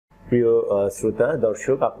প্রিয় শ্রোতা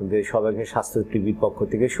দর্শক, আপনাদের সবাইকে স্বাস্থ্য টিভির পক্ষ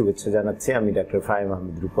থেকে শুভেচ্ছা জানাচ্ছি। আমি ডক্টর ফাহিম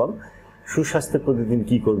আহমেদ রূপম। সুস্বাস্থ্য প্রতিদিন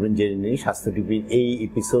কি করবেন জেনে নিই। স্বাস্থ্য টিভির এই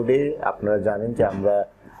এপিসোডে আপনারা জানেন যে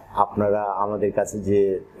আপনারা আমাদের কাছে যে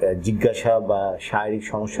জিজ্ঞাসা বা শারীরিক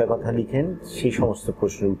সমস্যার কথা লিখেন, সেই সমস্ত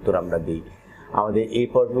প্রশ্নের উত্তর আমরা দিই। আমাদের এই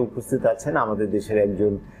পর্বে উপস্থিত আছেন আমাদের দেশের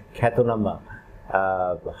একজন খ্যাতনামা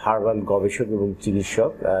হার্বাল গবেষক এবং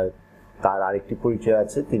চিকিৎসক। তার আরেকটি পরিচয়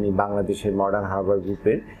আছে, তিনি বাংলাদেশের মডার্ন হার্বাল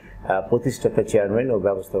গ্রুপের প্রতিষ্ঠাতা চেয়ারম্যান ও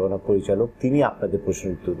ব্যবস্থাপনা পরিচালক। তিনি আপনাদের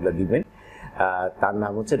প্রশ্নের উত্তরগুলো দিবেন। তার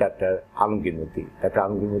নাম হচ্ছে ডক্টর আলমগীর। ডক্টর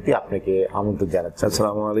আলমগীর, আপনাকে আমন্ত্রণ জানাচ্ছি।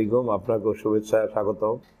 আসসালামু আলাইকুম, আপনাকেও শুভেচ্ছা, স্বাগত।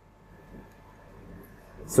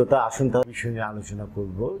 শ্রোতা, আসুন তার বিষয় নিয়ে আলোচনা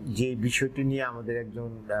করব। যে বিষয়টি নিয়ে আমাদের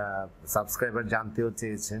একজন সাবস্ক্রাইবার জানতেও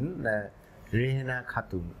চেয়েছেন, রেহেনা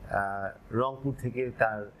খাতুন রংপুর থেকে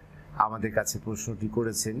তার আমাদের কাছে প্রশ্নটি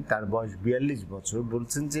করেছেন। তার বয়স 42 বছর।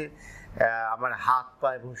 বলছেন যে আমার হাত পা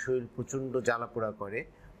এবং শরীর প্রচণ্ড জ্বালাপোড়া করে,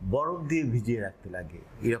 বরফ দিয়ে ভিজিয়ে রাখতে লাগে,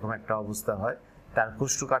 এরকম একটা অবস্থা হয়। তার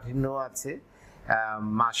কোষ্ঠকাঠিন্য আছে,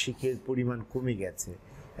 মাসিকের পরিমাণ কমে গেছে।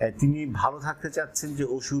 তিনি ভালো থাকতে চাচ্ছেন যে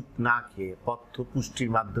ওষুধ না খেয়ে পথ্য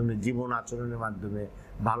পুষ্টির মাধ্যমে, জীবন আচরণের মাধ্যমে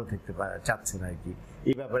ভালো থাকতে চাচ্ছেন আর কি।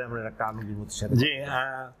 এই ব্যাপারে আমরা একটা অনুভূতির সাথে যে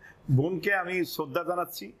বোনকে আমি শ্রদ্ধা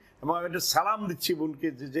জানাচ্ছি এবং আমি একটা সালাম দিচ্ছি বোনকে,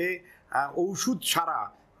 যে ঔষধ ছাড়া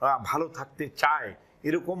ভালো থাকতে চায়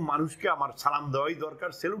এরকম মানুষকে আমার সালাম দেওয়াই দরকার,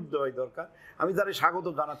 সেলুট দেওয়াই দরকার। আমি তারে স্বাগত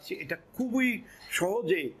জানাচ্ছি। এটা খুবই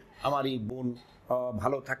সহজে আমার এই বোন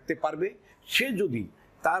ভালো থাকতে পারবে, সে যদি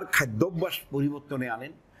তার খাদ্যাভ্যাস পরিবর্তনে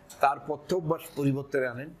আনেন, তার পথ্যাভ্যাস পরিবর্তনে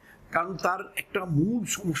আনেন। কারণ তার একটা মূল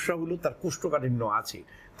সমস্যা হলো তার কোষ্ঠকাঠিন্য আছে,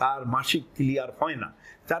 তার মাসিক ক্লিয়ার হয় না।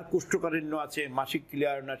 তার কোষ্ঠকাঠিন্য আছে, মাসিক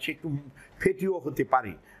ক্লিয়ার না, সে একটু ফেটিও হতে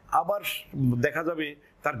পারে। আবার দেখা যাবে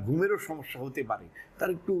তার ঘুমেরও সমস্যা হতে পারে, তার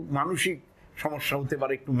একটু মানসিক সমস্যা হতে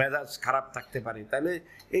পারে, একটু মেজাজ খারাপ থাকতে পারে। তাহলে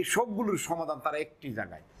এই সবগুলোর সমাধান তার একটি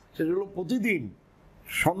জায়গায়, সেটা হলো প্রতিদিন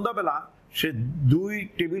সন্ধ্যাবেলা সে 2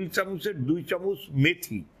 টেবিল চামচের 2 চামচ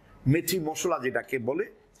মেথি মশলা যেটাকে বলে,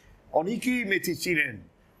 অনেকেই মেথি চিনেন।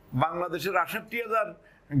 বাংলাদেশের 68,000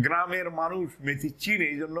 গ্রামের মানুষ মেথি চিনে,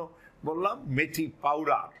 এই জন্য বললাম মেথি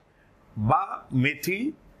পাউডার বা মেথি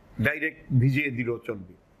ডাইরেক্ট ভিজিয়ে দিলেও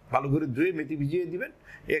চলবে। ভালো করে ধুয়ে মেথি ভিজিয়ে দিবেন,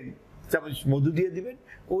 1 চামচ মধু দিয়ে দিবেন।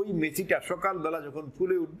 ওই মেথিটা সকালবেলা যখন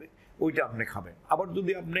ফুলে উঠবে ওইটা আপনি খাবেন। আবার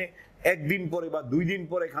যদি আপনি 1 দিন পরে বা 2 দিন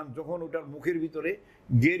পরে খান, যখন ওটার মুখের ভিতরে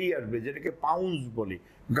গেরি আসবে, যেটাকে পাউন্স বলে,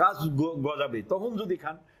 গাছ গজাবে, তখন যদি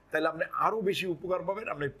খান তাহলে আপনি আরো বেশি উপকার পাবেন।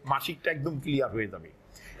 আপনার মাসিকটা একদম ক্লিয়ার হয়ে যাবে।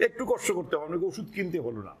 একটু কষ্ট করতে হবে, আপনাকে ওষুধ কিনতে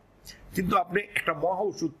হলো না, কিন্তু আপনি একটা মহা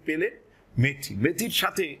ওষুধ পেলে মেথির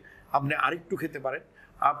সাথে আপনি আরেকটু খেতে পারেন।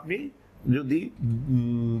 আপনি যদি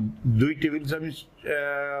 2 টেবিল চামচ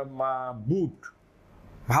বুট,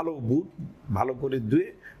 ভালো করে ধুয়ে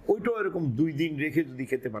ওইটাও এরকম 2 দিন রেখে যদি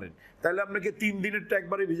খেতে পারেন, তাহলে আপনাকে 3 দিনেরটা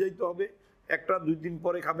একবারে ভিজাইতে হবে। একটা 2 দিন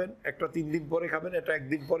পরে খাবেন, একটা 3 দিন পরে খাবেন, এটা 1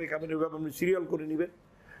 দিন পরে খাবেন। ওইভাবে আপনি সিরিয়াল করে নেবেন।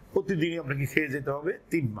 প্রতিদিনই আপনাকে খেয়ে যেতে হবে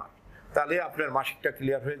 3 মাস। তাহলে আপনার মাসিকটা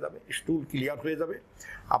ক্লিয়ার হয়ে যাবে, স্টুল ক্লিয়ার হয়ে যাবে,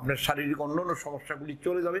 আপনার শারীরিক অন্যান্য সমস্যাগুলি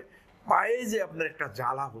চলে যাবে। পায়ে যে আপনার একটা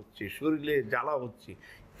জ্বালা হচ্ছে, শরীরে জ্বালা হচ্ছে,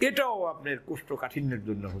 এটাও আপনার কোষ্ঠকাঠিন্যের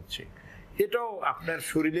জন্য হচ্ছে। এটাও আপনার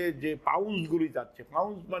শরীরে যে পাউন্সগুলি যাচ্ছে,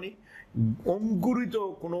 পাউন্স মানে অঙ্কুরিত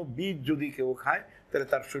কোনো বীজ যদি কেউ খায় তাহলে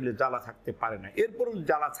তার শরীরে জ্বালা থাকতে পারে না। এরপরও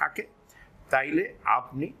জ্বালা থাকে, তাইলে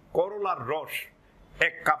আপনি করলার রস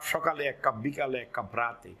 1 কাপ সকালে, 1 কাপ বিকালে, 1 কাপ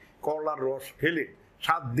রাতে করলার রস খেলে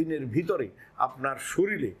 7 দিনের ভিতরে আপনার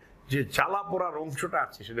শরীরে যে জ্বালা পোড়ার অংশটা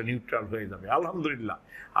আছে সেটা নিউট্রাল হয়ে যাবে। আলহামদুলিল্লাহ।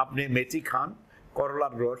 আপনি মেথি খান,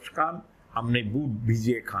 করলার রস খান, আপনি বুট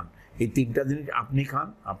ভিজিয়ে খান, এই 3টা জিনিস আপনি খান,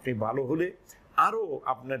 আপনি ভালো হলে আরও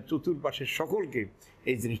আপনার চতুর্পাশের সকলকে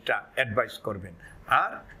এই জিনিসটা অ্যাডভাইস করবেন।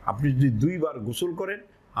 আর আপনি যদি 2 বার গোসল করেন,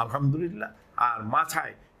 আলহামদুলিল্লাহ। আর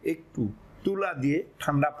মাথায় একটু তুলা দিয়ে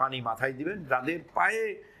ঠান্ডা পানি মাথায় দিবেন। যাদের পায়ে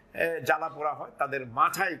জ্বালা পোড়া হয় তাদের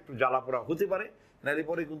মাথায় একটু জ্বালা পোড়া হতে পারে, নাহলে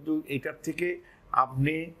পরে কিন্তু এটার থেকে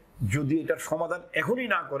আপনি যদি এটার সমাধান এখনই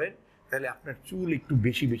না করেন তাহলে আপনার চুল একটু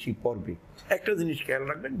বেশি পড়বে। একটা জিনিস খেয়াল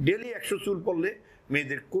রাখবেন, ডেলি 100 চুল পড়লে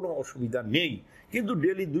মেয়েদের কোনো অসুবিধা নেই, কিন্তু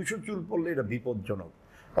ডেলি 200 চুল পড়লে এটা বিপজ্জনক।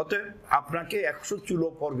 অতএব আপনাকে 100 চুলও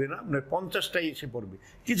পড়বে না, আপনার 50টাই এসে পড়বে।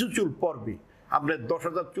 কিছু চুল পড়বে, আপনার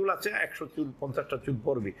 10,000 চুল আছে, 100 চুল 50টা চুল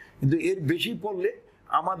পড়বে, কিন্তু এর বেশি পড়লে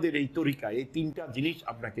আমাদের এই তরিকায় এই 3টা জিনিস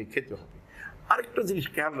আপনাকে খেতে হবে। আরেকটা জিনিস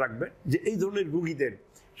খেয়াল রাখবেন যে এই ধরনের রুগীদের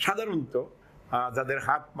সাধারণত যাদের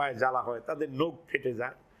হাত পায়ে জ্বালা হয় তাদের নখ ফেটে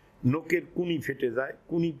যায়, নখের কুনি ফেটে যায়,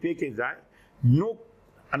 কুনি পেকে যায়, নখ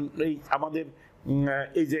এই আমাদের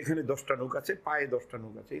এই যে এখানে 10টা নখ আছে, পায়ে 10টা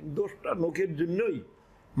নখ আছে, এই 10টা নখের জন্যই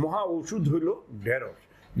মহা ওষুধ হইল ঢেঁড়স।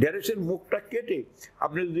 ঢেঁড়সের মুখটা কেটে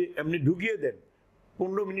আপনি যদি এমনি ঢুকিয়ে দেন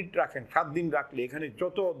 15 মিনিট রাখেন, 7 দিন রাখলে এখানে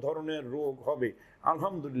যত ধরনের রোগ হবে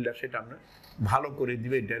আলহামদুলিল্লাহ সেটা আমরা ভালো করে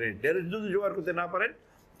দিবে। ডেরেস যদি জোগাড় করতে না পারেন,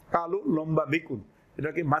 কালো লম্বা বেকুন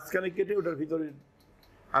এটাকে মাঝখানে কেটে ওটার ভিতরে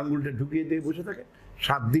আঙ্গুলটা ঢুকিয়ে দিয়ে বসে থাকে,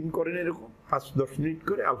 7 দিন করেন এরকম 5-10 মিনিট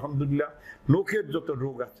করে, আলহামদুলিল্লাহ নখের যত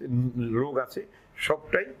রোগ আছে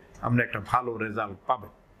সবটাই আমরা একটা ভালো রেজাল্ট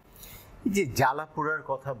পাবেন। এই যে জ্বালা পোড়ার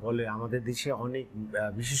কথা বলে আমাদের দেশে অনেক,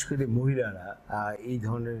 বিশেষ করে মহিলারা এই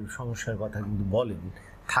ধরনের সমস্যার কথা কিন্তু বলেন,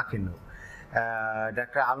 থাকেনও।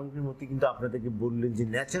 ডাক্তার আলমগীর মতি কিন্তু আপনাদেরকে বললেন যে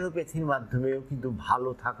ন্যাচারোপ্যাথির মাধ্যমেও কিন্তু ভালো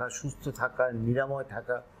থাকা, সুস্থ থাকা, নিরাময়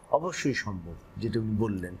থাকা অবশ্যই সম্ভব, যেটা উনি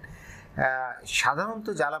বললেন। সাধারণত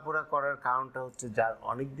জ্বালাপোড়া করার কারণটা হচ্ছে যার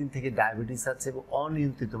অনেক দিন থেকে ডায়াবেটিস আছে এবং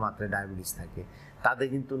অনিয়ন্ত্রিত মাত্রায় ডায়াবেটিস থাকে, তাদের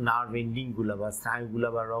কিন্তু নার্ভ এন্ডিংগুলো বা স্নায়ুগুলো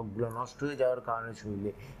বা রগগুলো নষ্ট হয়ে যাওয়ার কারণে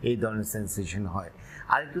শরীরে এই ধরনের সেন্সেশন হয়।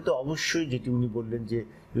 আরেকটু তো অবশ্যই যেটি উনি বললেন যে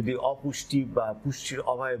যদি অপুষ্টি বা পুষ্টির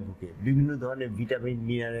অভাবে ভুগে বিভিন্ন ধরনের ভিটামিন,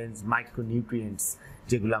 মিনারেলস, মাইক্রোনিউট্রিয়েন্টস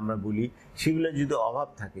যেগুলো আমরা বলি, সেগুলো যদি অভাব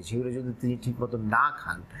থাকে, সেগুলো যদি তিনি ঠিকমতো না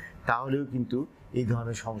খান, তাহলেও কিন্তু এই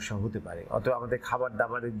ধরনের সমস্যা হতে পারে। অথবা আমাদের খাবার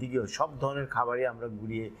দাবারের দিকেও সব ধরনের খাবারই আমরা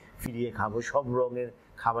ঘুরিয়ে ফিরিয়ে খাবো, সব রঙের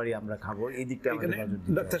খাবারই আমরা খাবো, এই দিকটা আমাদের নজর দিতে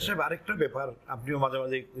হবে। ডাক্তার সাহেব, আরেকটা ব্যাপার, আপনিও মাঝে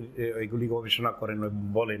মাঝে এগুলি গবেষণা করেন,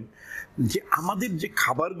 বলেন যে আমাদের যে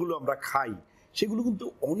খাবারগুলো আমরা খাই সেগুলো কিন্তু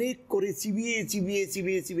অনেক করে চিবিয়ে চিবিয়ে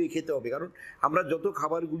চিবিয়ে চিবিয়ে খেতে হবে। কারণ আমরা যত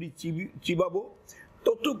খাবারগুলি চিবাবো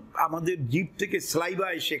তত আমাদের জিভ থেকে স্লাইভা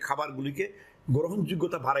এসে খাবারগুলিকে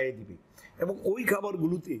গ্রহণযোগ্যতা বাড়াইয়ে দিবে, এবং ওই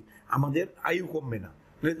খাবারগুলোতে আমাদের আয়ু কমবে না।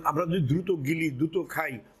 আমরা যদি দ্রুত গিলি, দ্রুত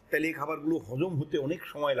খাই, তাহলে এই খাবারগুলো হজম হতে অনেক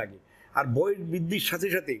সময় লাগে। আর বয়স বৃদ্ধির সাথে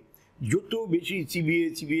সাথে যত বেশি চিবিয়ে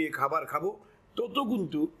চিবিয়ে খাবার খাবো, তত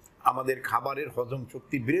কিন্তু আমাদের খাবারের হজম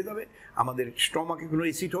শক্তি বেড়ে যাবে, আমাদের স্টমাকে কোনো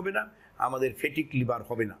অ্যাসিড হবে না, আমাদের ফ্যাটিক লিভার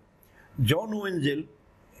হবে না। জন ওয়েনজেল,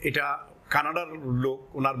 এটা কানাডার লোক,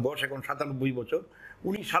 ওনার বয়স এখন 97 বছর,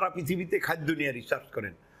 উনি সারা পৃথিবীতে খাদ্য নিয়ে রিসার্চ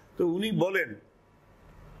করেন। তো উনি বলেন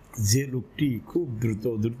যে লোকটি খুব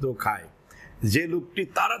দ্রুত খায়, যে লোকটি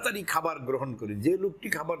তাড়াতাড়ি খাবার গ্রহণ করে, যে লোকটি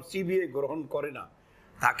খাবার চিবিয়ে গ্রহণ করে না,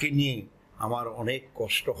 তাকে নিয়ে আমার অনেক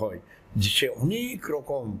কষ্ট হয় যে সে অনেক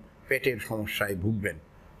রকম পেটের সমস্যায় ভুগবেন।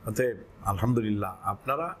 অতএব আলহামদুলিল্লাহ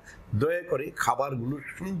আপনারা দয়া করে খাবারগুলো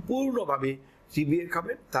সম্পূর্ণভাবে চিবিয়ে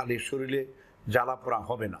খাবেন, তাহলে শরীরে জ্বালাপোড়া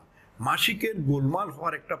হবে না। মাসিকের গোলমাল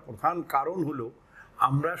হওয়ার একটা প্রধান কারণ হলো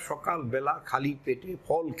আমরা সকালবেলা খালি পেটে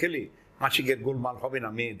ফল খেলে মাসিকের গোলমাল হবে না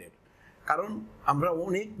মেয়েদের। কারণ আমরা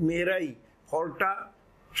অনেক মেয়েরাই ফলটা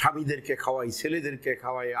স্বামীদেরকে খাওয়াই, ছেলেদেরকে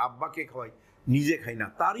খাওয়াই, আব্বাকে খাওয়াই, নিজে খাই না।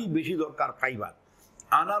 তারই বেশি দরকার ফাইবার।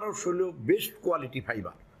 আনারস হলো বেস্ট কোয়ালিটি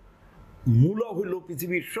ফাইবার, মূলা হইল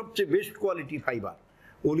পৃথিবীর সবচেয়ে best quality fibre,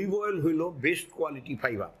 olive oil হইল বেস্ট কোয়ালিটি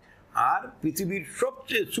ফাইবার, আর পৃথিবীর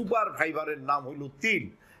সবচেয়ে সুপার ফাইবারের নাম হইল তিল।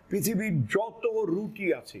 পৃথিবীর যত রুটি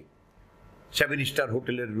আছে, 7 স্টার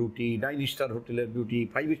হোটেলের রুটি, 9 স্টার হোটেলের রুটি,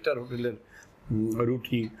 5 স্টার হোটেলের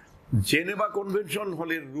রুটি, জেনেভা কনভেনশন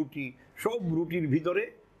হলের রুটি, সব রুটির ভিতরে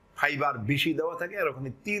ফাইবার বেশি দেওয়া থাকে, আর ওখানে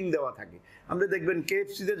তিল দেওয়া থাকে। আপনি দেখবেন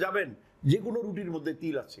KFC-তে যাবেন, যে কোনো রুটির মধ্যে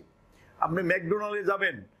তিল আছে। আপনি ম্যাকডোনাল্ডে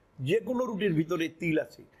যাবেন, যে কোনো রুটির ভিতরে তিল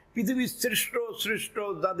আছে। পৃথিবীর শ্রেষ্ঠ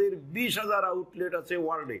যাদের 20,000 আউটলেট আছে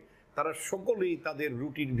ওয়ার্ল্ডে, তারা সকলেই তাদের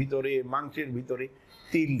রুটির ভিতরে, মাংসের ভিতরে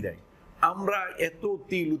তিল দেয়। আমরা এত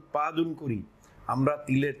তিল উৎপাদন করি, আমরা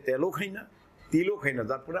তিলের তেলও খাই না, তিলও খাই না,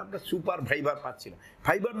 তারপরে আমরা সুপার ফাইবার পাচ্ছি না।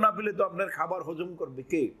 ফাইবার না পেলে তো আপনার খাবার হজম করবে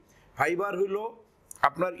কে? ফাইবার হলো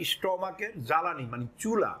আপনার স্টমাকের জ্বালানি, মানে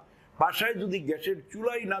চুলা। বাসায় যদি গ্যাসের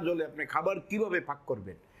চুলাই না জ্বলে আপনি খাবার কিভাবে পাক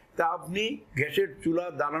করবেন? তা আপনি গ্যাসের চুলা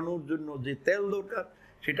জ্বালানোর জন্য যে তেল দরকার,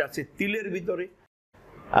 সেটা আছে তিলের ভিতরে।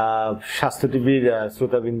 স্বাস্থ্য টিভির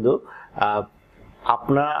শ্রোতাবৃন্দ,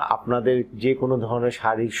 আপনাদের যে কোনো ধরনের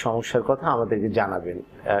শারীরিক সমস্যার কথা আমাদেরকে জানাবেন।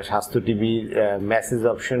 স্বাস্থ্য টিভির মেসেজ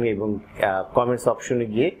অপশন এবং কমেন্টস অপশনে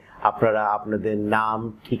গিয়ে আপনারা আপনাদের নাম,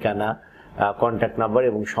 ঠিকানা, কন্ট্যাক্ট নাম্বার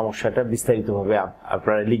এবং সমস্যাটা বিস্তারিতভাবে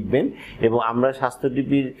আপনারা লিখবেন, এবং আমরা স্বাস্থ্য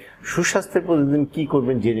টিভির সুস্বাস্থ্যের প্রতিদিন কি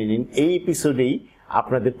করবেন জেনে নিন এই এপিসোডেই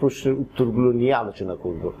আপনাদের প্রশ্নের উত্তরগুলো নিয়ে আলোচনা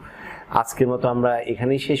করব। আজকের মতো আমরা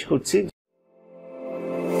এখানেই শেষ করছি।